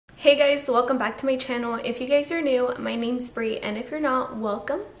Hey guys, welcome back to my channel. If you guys are new, my name's Bri, and if you're not,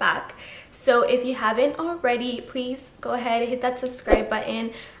 welcome back. So if you haven't already, please go ahead and hit that subscribe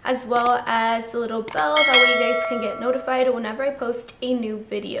button as well as the little bell. That way you guys can get notified whenever I post a new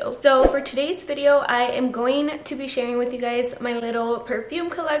video. So for today's video, I am going to be sharing with you guys my little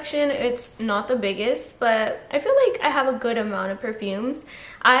perfume collection. It's not the biggest, but I feel like I have a good amount of perfumes.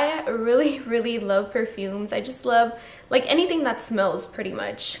 I really love perfumes. I just love like anything that smells, pretty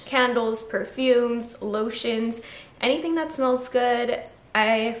much. Candles, perfumes, lotions, anything that smells good.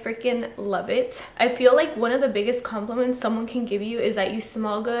 I freaking love it. I feel like one of the biggest compliments someone can give you is that you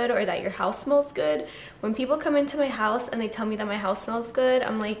smell good or that your house smells good. When people come into my house and they tell me that my house smells good,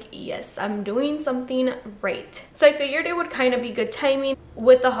 I'm like, yes, I'm doing something right. So I figured it would kind of be good timing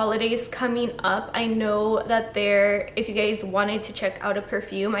with the holidays coming up. I know that if you guys wanted to check out a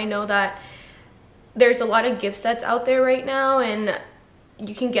perfume, I know that there's a lot of gift sets out there right now, and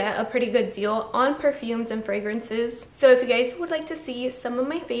you can get a pretty good deal on perfumes and fragrances. So if you guys would like to see some of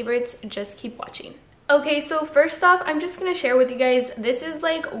my favorites, just keep watching. Okay, so first off, I'm just gonna share with you guys, this is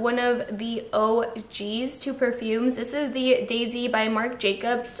like one of the OGs to perfumes. This is the Daisy by Marc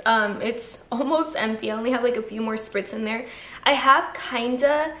Jacobs. It's almost empty. I only have like a few more spritz in there. I have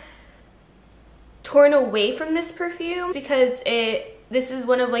kinda torn away from this perfume because this is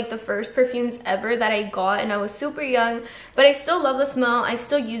one of like the first perfumes ever that I got, and I was super young, but I still love the smell. I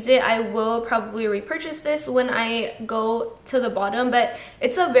still use it. I will probably repurchase this when I go to the bottom, but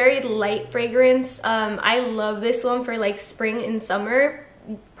it's a very light fragrance. I love this one for like spring and summer,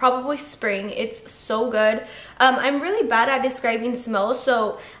 probably spring. It's so good. I'm really bad at describing smells,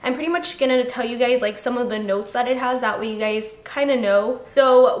 so I'm pretty much gonna tell you guys like some of the notes that it has, that way you guys kind of know.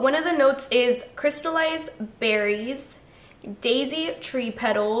 So one of the notes is crystallized berries, daisy tree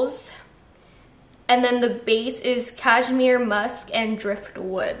petals, and then the base is cashmere musk and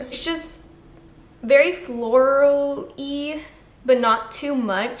driftwood. It's just very floral-y, but not too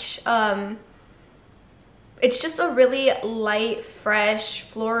much. It's just a really light, fresh,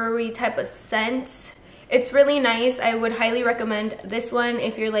 floral-y type of scent. It's really nice. I would highly recommend this one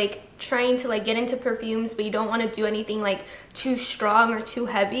if you're like trying to like get into perfumes but you don't want to do anything like too strong or too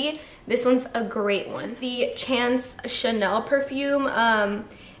heavy. This one's a great one. The Chance Chanel perfume.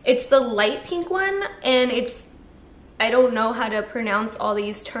 It's the light pink one, and I don't know how to pronounce all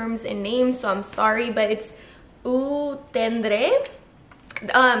these terms and names, so I'm sorry, but it's Eau Tendre.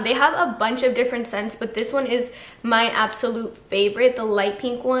 They have a bunch of different scents, but this one is my absolute favorite, the light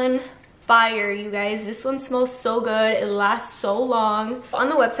pink one. Fire, you guys. This one smells so good. It lasts so long. On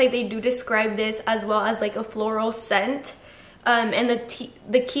the website, they do describe this as well as like a floral scent. And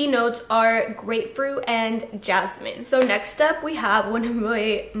the key notes are grapefruit and jasmine. So next up, we have one of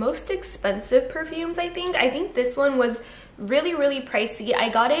my most expensive perfumes, I think. I think this one was really pricey. I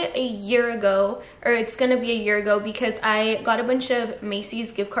got it a year ago, or it's gonna be a year ago, because I got a bunch of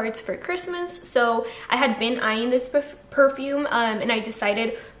Macy's gift cards for Christmas. So I had been eyeing this perfume, and I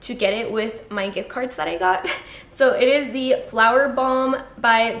decided to get it with my gift cards that I got. So it is the Flower Bomb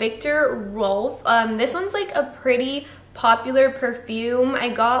by Victor Rolf. This one's like a pretty popular perfume. I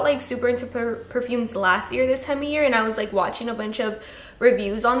got like super into perfumes last year this time of year, and I was like watching a bunch of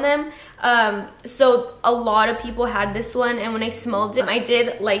reviews on them. So a lot of people had this one, and when I smelled it, I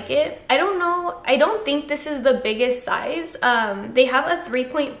did like it. I don't know, I don't think this is the biggest size. They have a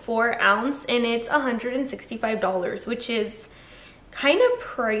 3.4 ounce and it's $165, which is kind of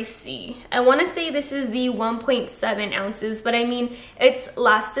pricey. I want to say this is the 1.7 ounces, but I mean, it's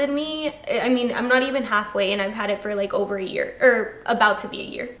lasted me, I mean, I'm not even halfway, and I've had it for like over a year, or about to be a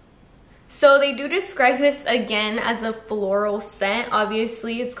year. So they do describe this again as a floral scent.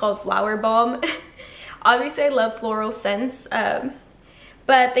 Obviously, it's called Flower Bomb. Obviously, I love floral scents.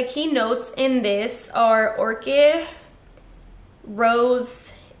 But the key notes in this are orchid,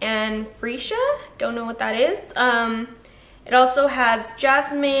 rose, and freesia. Don't know what that is. It also has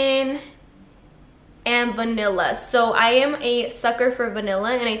jasmine and vanilla. So I am a sucker for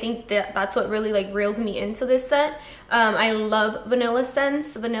vanilla, and I think that's what really like reeled me into this scent. I love vanilla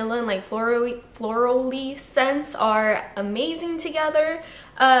scents. Vanilla and like florally scents are amazing together.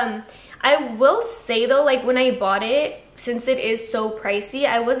 I will say though, like when I bought it, since it is so pricey,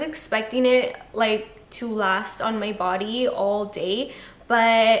 I was expecting it like to last on my body all day,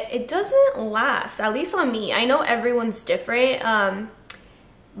 but it doesn't last, at least on me. I know everyone's different,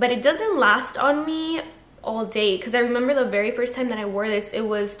 but it doesn't last on me all day, because I remember the very first time that I wore this, it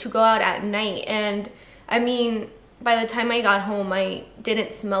was to go out at night, and I mean, by the time I got home, I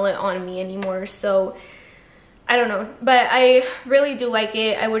didn't smell it on me anymore. So I don't know, but I really do like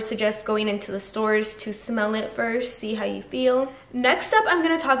it. I would suggest going into the stores to smell it first, see how you feel. Next up, I'm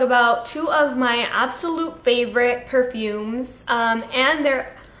gonna talk about two of my absolute favorite perfumes, and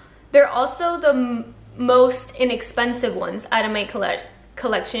they're also the most inexpensive ones out of my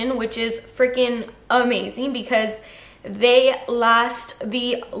collection, which is freaking amazing because they last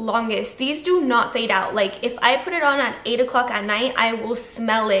the longest. These do not fade out. Like, if I put it on at 8 o'clock at night, I will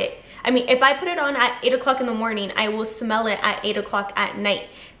smell it. I mean, if I put it on at 8 o'clock in the morning, I will smell it at 8 o'clock at night.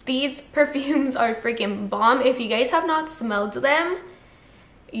 These perfumes are freaking bomb. If you guys have not smelled them,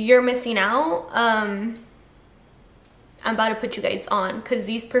 you're missing out. I'm about to put you guys on because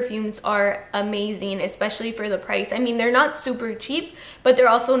these perfumes are amazing, especially for the price. I mean, they're not super cheap, but they're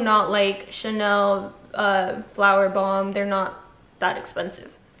also not like Chanel, Flower Bomb. They're not that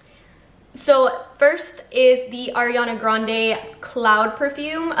expensive. So first is the Ariana Grande Cloud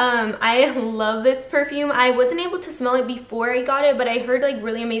perfume. I love this perfume. I wasn't able to smell it before I got it, but I heard like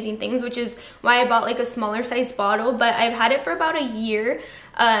really amazing things, which is why I bought like a smaller size bottle. But I've had it for about a year,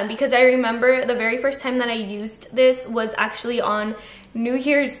 because I remember the very first time that I used this was actually on New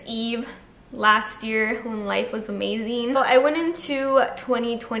Year's Eve last year when life was amazing. So I went into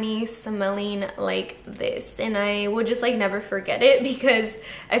 2020 smelling like this, and I will just like never forget it because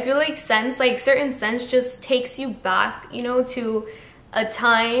I feel like scents, like certain scents just takes you back, you know, to a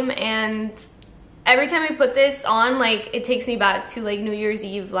time, and every time I put this on, like it takes me back to like New Year's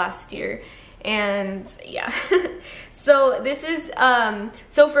Eve last year. And yeah. So this is,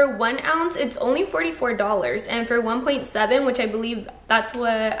 so for 1 ounce, it's only $44. And for 1.7, which I believe that's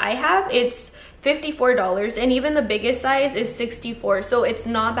what I have, it's $54. And even the biggest size is $64. So it's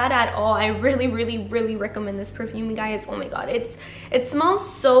not bad at all. I really, really, really recommend this perfume, you guys. Oh my God, it smells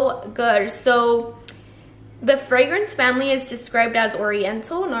so good. So the fragrance family is described as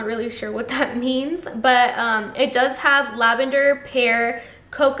Oriental. Not really sure what that means, but it does have lavender, pear,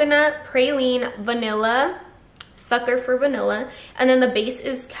 coconut, praline, vanilla, sucker for vanilla, and then the base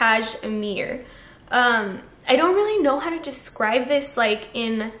is cashmere. I don't really know how to describe this like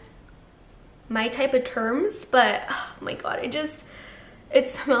in my type of terms, but oh my God, it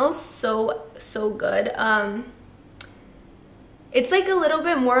smells so good. It's like a little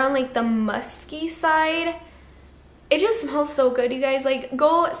bit more on like the musky side. It just smells so good, you guys. Like,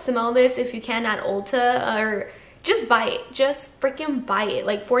 go smell this if you can at Ulta, or just buy it. Just freaking buy it.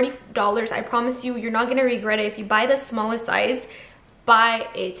 Like $40, I promise you, you're not gonna regret it. If you buy the smallest size, buy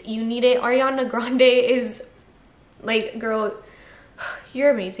it. You need it. Ariana Grande is like, girl, you're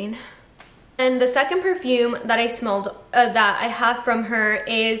amazing. And the second perfume that I smelled, that I have from her,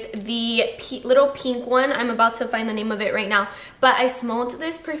 is the little pink one. I'm about to find the name of it right now. But I smelled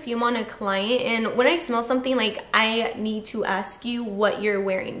this perfume on a client, and when I smell something, like, I need to ask you what you're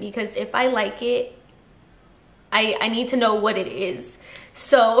wearing, because if I like it, I need to know what it is.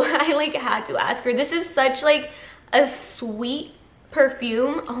 So I like had to ask her. This is such like a sweet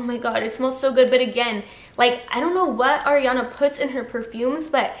perfume. Oh my God, it smells so good. But again, like, I don't know what Ariana puts in her perfumes,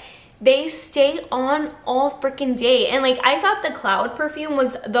 but they stay on all freaking day. And like, I thought the Cloud perfume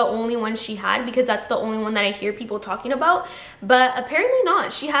was the only one she had, because that's the only one that I hear people talking about, but apparently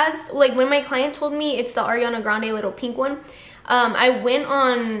not. She has, like, when my client told me it's the Ariana Grande little pink one,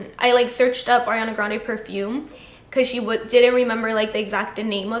 I like searched up Ariana Grande perfume because she didn't remember like the exact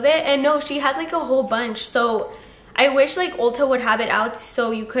name of it, and no, she has like a whole bunch. So I wish like Ulta would have it out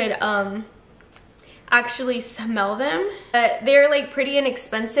so you could actually smell them. They're like pretty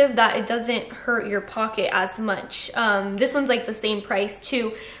inexpensive that it doesn't hurt your pocket as much. This one's like the same price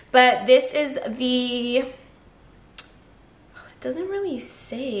too, but this is the, it doesn't really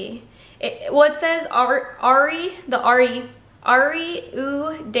say it. Well, it says Ari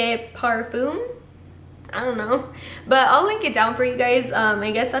Eau de Parfum. I don't know, but I'll link it down for you guys.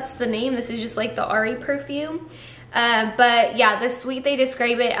 I guess that's the name. This is just like the Ari perfume. But yeah, the sweet, they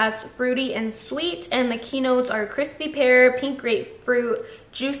describe it as fruity and sweet, and the keynotes are crispy pear, pink grapefruit,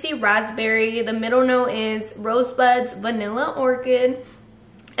 juicy raspberry. The middle note is rosebuds, vanilla orchid,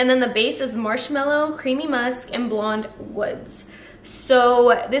 and then the base is marshmallow, creamy musk, and blonde woods.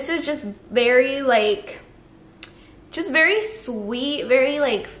 So this is just very like, just very sweet, very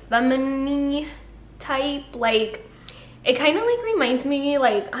like feminine type. Like, it kind of like reminds me,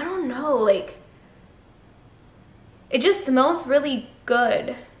 like, I don't know, like, it just smells really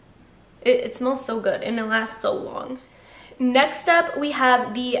good. It smells so good, and it lasts so long. Next up, we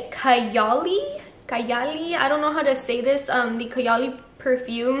have the Kayali, I don't know how to say this, the Kayali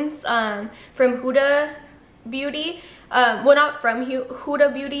perfumes from Huda Beauty. Well, not from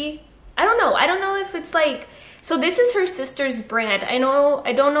Huda Beauty. I don't know if it's like, so this is her sister's brand. I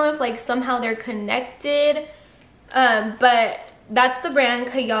don't know if like somehow they're connected, But that's the brand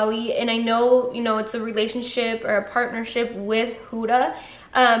Kayali, and I know, you know, it's a relationship or a partnership with Huda.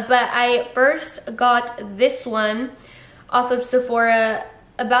 But I first got this one off of Sephora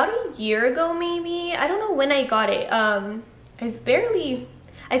about a year ago, maybe. I don't know when I got it. I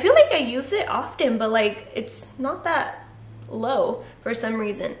feel like I use it often, but like it's not that low for some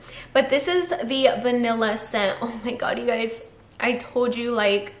reason. But this is the vanilla scent. Oh my god, you guys, I told you,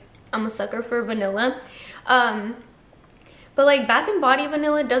 like, I'm a sucker for vanilla. But like Bath and Body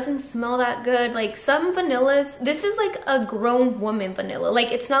vanilla doesn't smell that good. Like some vanillas, this is like a grown woman vanilla.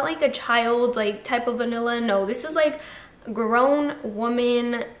 Like it's not like a child like type of vanilla. No, this is like grown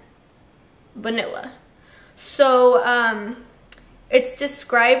woman vanilla. So it's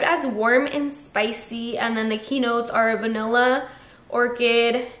described as warm and spicy, and then the keynotes are vanilla,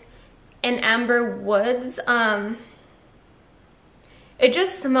 orchid, and amber woods. It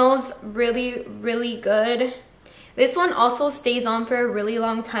just smells really, really good. This one also stays on for a really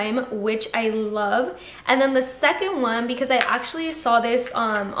long time, which I love. And then the second one, because I actually saw this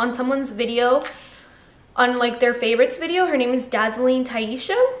on someone's video, on like their favorites video. Her name is Dazzling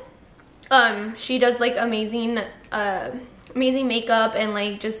Taisha. She does like amazing makeup and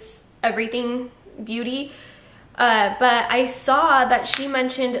like just everything beauty. But I saw that she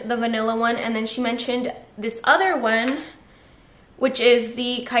mentioned the vanilla one, and then she mentioned this other one, which is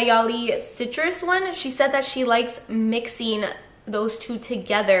the Kayali citrus one. She said that she likes mixing those two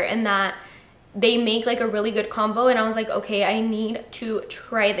together and that they make like a really good combo. And I was like, okay, I need to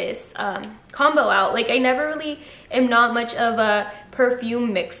try this combo out. Like I never really am not much of a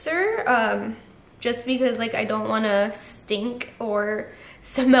perfume mixer, just because like I don't want to stink or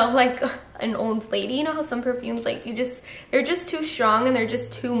smell like an old lady. You know how some perfumes, like they're just too strong and they're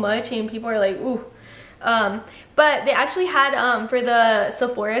just too much and people are like, ooh. But they actually had for the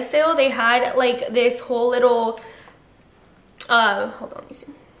Sephora sale, they had like this whole little hold on, let me see,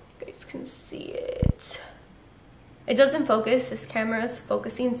 you guys can see it. It doesn't focus, this camera's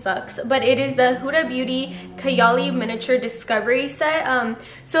focusing sucks, but it is the Huda Beauty Kayali miniature discovery set.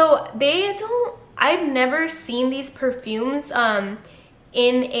 So I've never seen these perfumes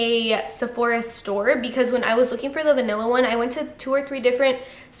in a Sephora store, because when I was looking for the vanilla one, I went to 2 or 3 different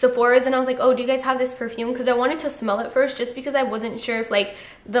Sephoras and I was like, oh, do you guys have this perfume? Because I wanted to smell it first, just because I wasn't sure if like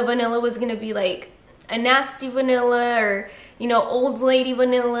the vanilla was gonna be like a nasty vanilla or, you know, old lady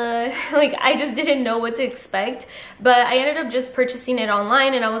vanilla. Like I just didn't know what to expect. But I ended up just purchasing it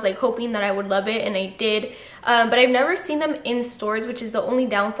online, and I was like hoping that I would love it, and I did. But I've never seen them in stores, which is the only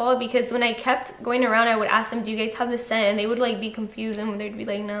downfall, because when I kept going around, I would ask them, do you guys have this scent? And they would like be confused, and they'd be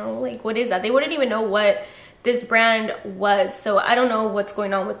like, no, like what is that? They wouldn't even know what this brand was. So I don't know what's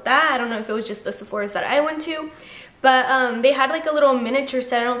going on with that. I don't know if it was just the Sephora's that I went to. But they had like a little miniature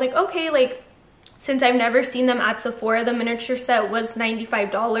set, and I was like, okay, like since I've never seen them at Sephora, the miniature set was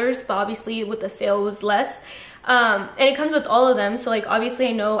 $95, but obviously with the sale it was less. And it comes with all of them, so like obviously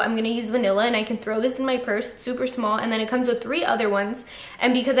I know I'm gonna use vanilla and I can throw this in my purse, it's super small. And then it comes with 3 other ones,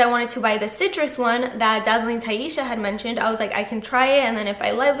 and because I wanted to buy the citrus one that Dazzling Taisha had mentioned, I was like, I can try it, and then if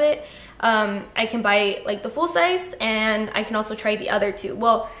I love it, I can buy like the full size, and I can also try the other 2.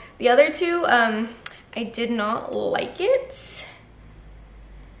 Well, the other 2, I did not like it.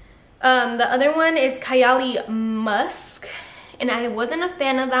 The other one is Kayali Musk, and I wasn't a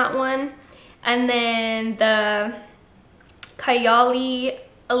fan of that one. And then the Kayali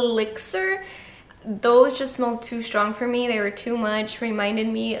Elixir, those just smelled too strong for me. They were too much, reminded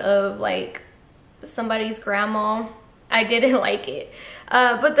me of like somebody's grandma. I didn't like it.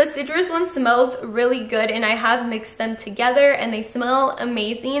 But the citrus one smells really good, and I have mixed them together and they smell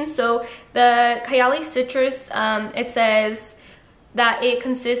amazing. So the Kayali citrus, it says that it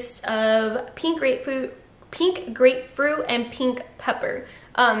consists of pink grapefruit, and pink pepper.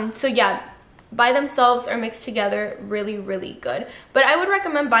 So yeah, by themselves or mixed together, really, really good. But I would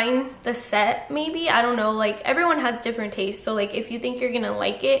recommend buying the set, maybe. I don't know, like everyone has different tastes. So like if you think you're gonna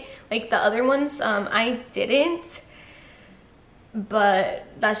like it, like the other ones, I didn't. But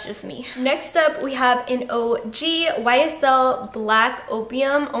that's just me. Next up, we have an OG YSL Black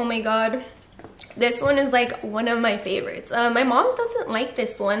Opium. Oh my god. This one is like one of my favorites. My mom doesn't like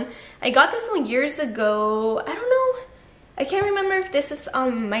this one. I got this one years ago. I don't know. I can't remember if this is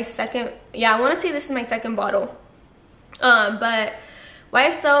my second. Yeah, I want to say this is my second bottle. But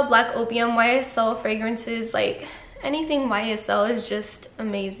YSL Black Opium, YSL fragrances, like anything YSL is just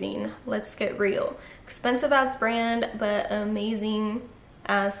amazing. Let's get real. Expensive ass brand, but amazing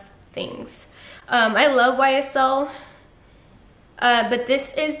ass things. I love YSL. but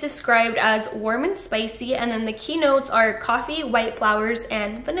this is described as warm and spicy, and then the keynotes are coffee, white flowers,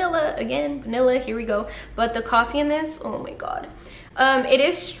 and vanilla. Again, vanilla, here we go. But the coffee in this, oh my god. It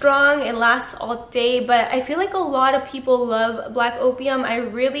is strong, it lasts all day, but I feel like a lot of people love black opium.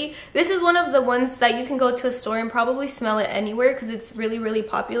 This is one of the ones that you can go to a store and probably smell it anywhere because it's really, really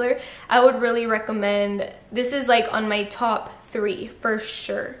popular. I would really recommend, this is like on my top 3 for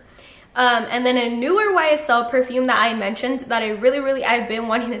sure. And then a newer YSL perfume that I mentioned that I've been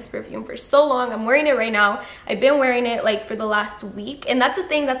wanting this perfume for so long. I'm wearing it right now. I've been wearing it like for the last week, and that's the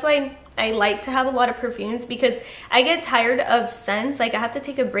thing, that's why I like to have a lot of perfumes, because I get tired of scents. Like I have to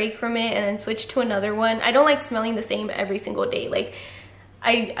take a break from it and then switch to another one. I don't like smelling the same every single day. Like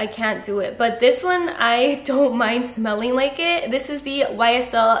I can't do it. But this one, I don't mind smelling like it. This is the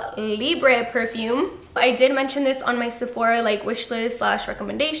YSL Libre perfume. I did mention this on my Sephora like wish list /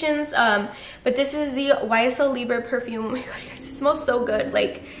 recommendations, but this is the YSL Libre perfume. Oh my god, you guys, it smells so good.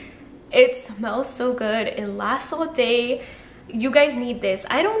 Like, it smells so good. It lasts all day. You guys need this.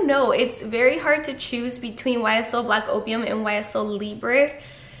 I don't know, it's very hard to choose between YSL Black Opium and YSL Libre.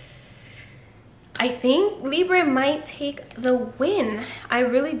 I think Libre might take the win. I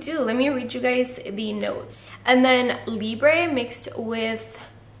really do. Let me read you guys the notes. And then Libre mixed with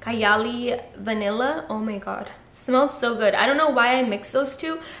Kayali vanilla. Oh my god, smells so good. I don't know why I mixed those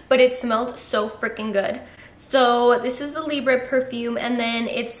two, but it smelled so freaking good. So this is the Libre perfume, and then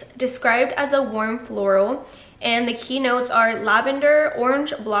it's described as a warm floral, and the key notes are lavender,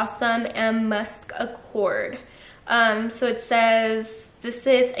 orange blossom, and musk accord. So it says this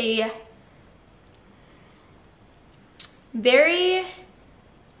is a very,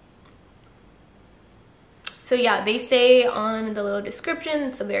 so yeah, they say on the little description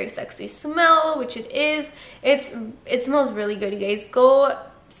it's a very sexy smell, which it is. It smells really good, you guys. Go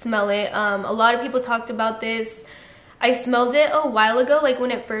smell it. A lot of people talked about this. I smelled it a while ago, like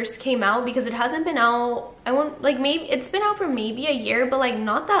when it first came out, because it hasn't been out, maybe it's been out for maybe a year, but like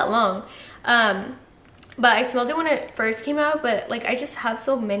not that long. But I smelled it when it first came out, but like I just have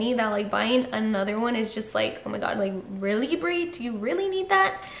so many that like buying another one is just like, oh my god, like really, Brie? Do you really need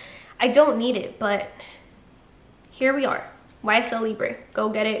that? I don't need it, but here we are. YSL Libre. Go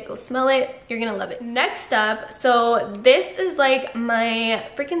get it, go smell it, you're gonna love it. Next up, so this is like my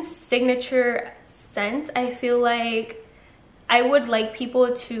freaking signature scent. I feel like I would like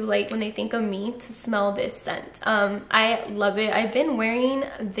people to, like, when they think of me, to smell this scent. I love it. I've been wearing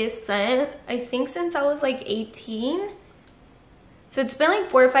this scent, I think, since I was like 18. So it's been like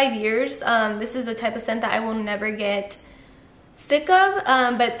 4 or 5 years. This is the type of scent that I will never get sick of.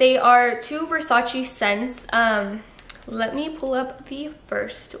 But they are 2 Versace scents. Let me pull up the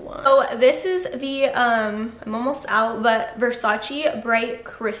first one. Oh, this is the, I'm almost out, but Versace Bright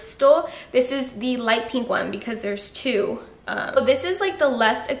Crystal. This is the light pink one because there's 2. So this is like the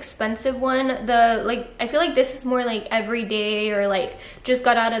less expensive one. I feel like this is more like everyday, or like just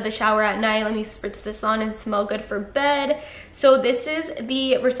got out of the shower at night, let me spritz this on and smell good for bed. So this is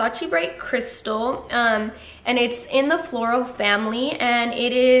the Versace Bright Crystal, and it's in the floral family, and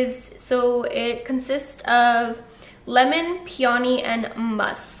it consists of lemon, peony, and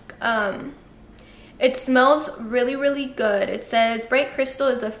musk. It smells really, really good. It says Bright Crystal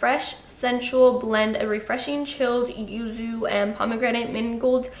is a fresh, sensual blend of refreshing chilled yuzu and pomegranate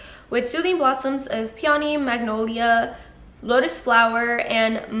mingled with soothing blossoms of peony, magnolia, lotus flower,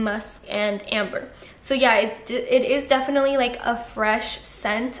 and musk and amber. So yeah, it is definitely like a fresh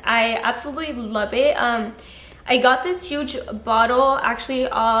scent. I absolutely love it. I got this huge bottle actually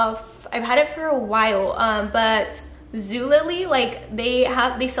off, I've had it for a while, but Zulily, like they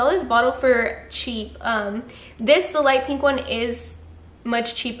sell this bottle for cheap. The light pink one is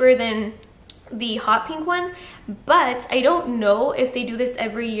much cheaper than the hot pink one, but I don't know if they do this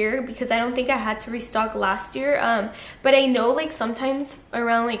every year because I don't think I had to restock last year. But I know like sometimes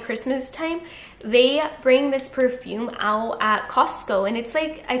around like Christmas time they bring this perfume out at Costco, and it's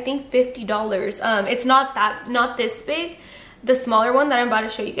like I think $50. It's not this big, the smaller one that I'm about to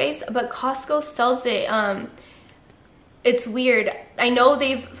show you guys, but Costco sells it. It's weird. I know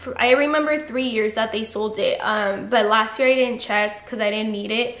I remember 3 years that they sold it, but last year I didn't check because I didn't need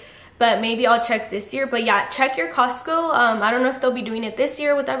it, but maybe I'll check this year. But yeah, check your Costco. I don't know if they'll be doing it this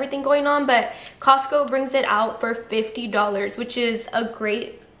year with everything going on, but Costco brings it out for $50, which is a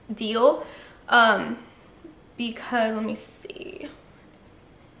great deal, because let me see.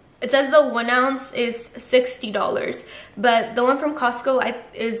 It says the 1 ounce is $60, but the one from Costco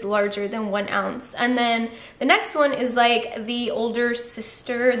is larger than 1 ounce. And then the next one is like the older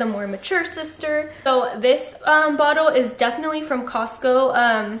sister, the more mature sister. So this bottle is definitely from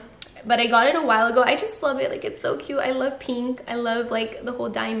Costco. but I got it a while ago. I just love it. Like, it's so cute. I love pink. I love like the whole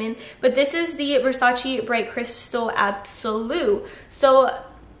diamond. But this is the Versace Bright Crystal Absolute. So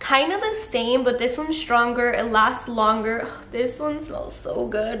kind of the same, but this one's stronger. It lasts longer. Ugh, this one smells so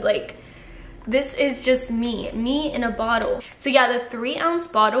good. Like, this is just me in a bottle. So yeah, the 3-ounce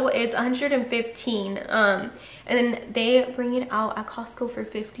bottle is $115. And then they bring it out at Costco for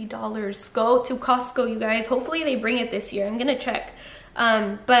 $50. Go to Costco, you guys. Hopefully they bring it this year. I'm gonna check.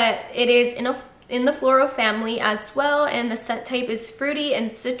 But it is in the floral family as well, and the scent type is fruity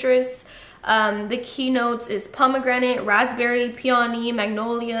and citrus. The keynotes is pomegranate, raspberry, peony,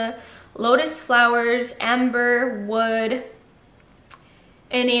 magnolia, lotus flowers, amber, wood,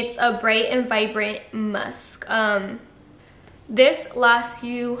 and it's a bright and vibrant musk. This lasts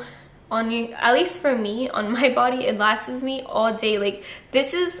you on you, at least for me, on my body, it lasts me all day. Like,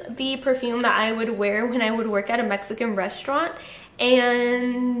 this is the perfume that I would wear when I would work at a Mexican restaurant,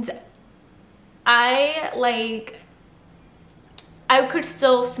 and I could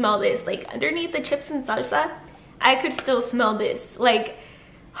still smell this. Like, underneath the chips and salsa, I could still smell this. Like,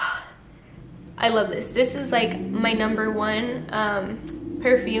 I love this. This is like my #1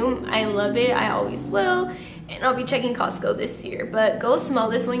 perfume. I love it. I always will. And I'll be checking Costco this year. But go smell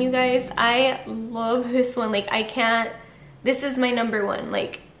this one, you guys. I love this one. Like, I can't. This is my #1.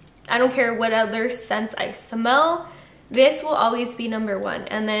 Like, I don't care what other scents I smell. This will always be #1.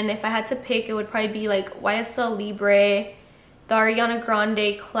 And then if I had to pick, it would probably be like YSL Libre, the Ariana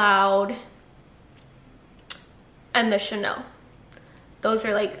Grande Cloud, and the Chanel. Those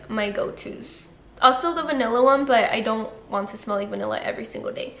are like my go-tos. Also the vanilla one, but I don't want to smell like vanilla every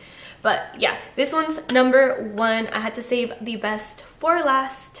single day. But yeah, this one's #1. I had to save the best for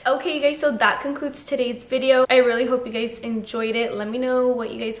last. Okay, you guys, so that concludes today's video. I really hope you guys enjoyed it. Let me know what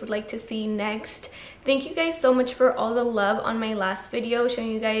you guys would like to see next. Thank you guys so much for all the love on my last video,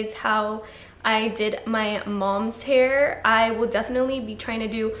 showing you guys how I did my mom's hair. I will definitely be trying to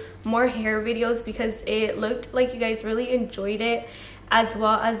do more hair videos because it looked like you guys really enjoyed it, as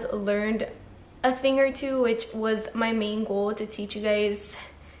well as learned a thing or two, which was my main goal, to teach you guys,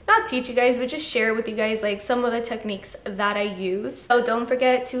 not teach you guys, but just share with you guys like some of the techniques that I use. So don't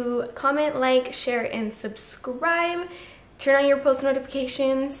forget to comment, like, share, and subscribe. Turn on your post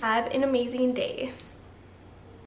notifications. Have an amazing day.